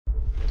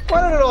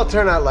Why did it all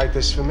turn out like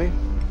this for me?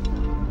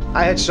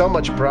 I had so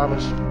much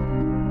promise.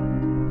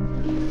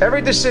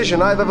 Every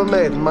decision I've ever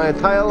made in my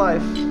entire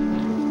life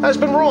has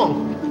been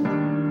wrong.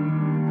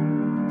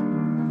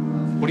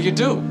 What do you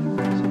do?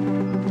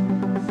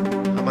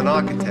 I'm an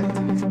architect.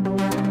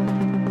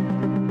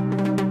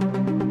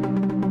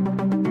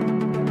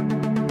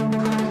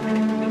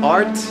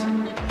 Art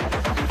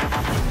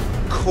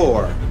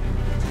core.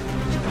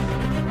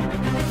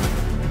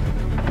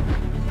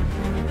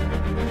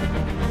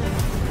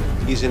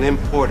 He's an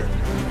importer.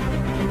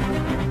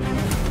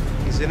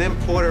 He's an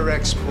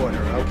importer-exporter,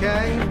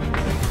 okay?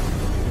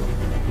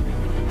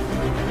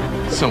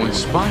 So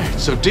inspired,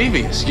 so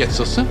devious, yet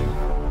so simple.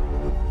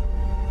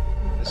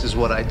 This is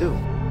what I do.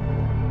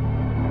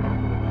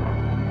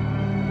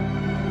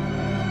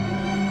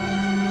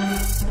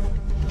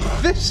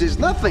 This is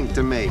nothing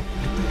to me.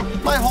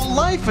 My whole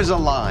life is a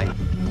lie.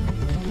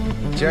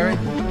 Jerry,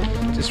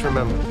 just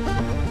remember,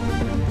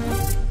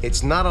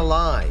 it's not a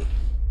lie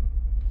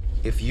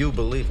if you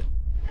believe it.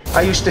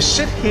 I used to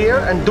sit here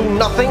and do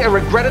nothing and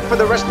regret it for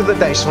the rest of the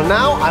day. So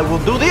now I will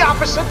do the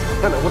opposite,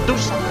 and I will do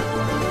something.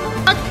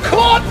 I'm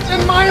caught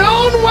in my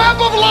own web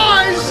of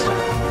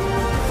lies!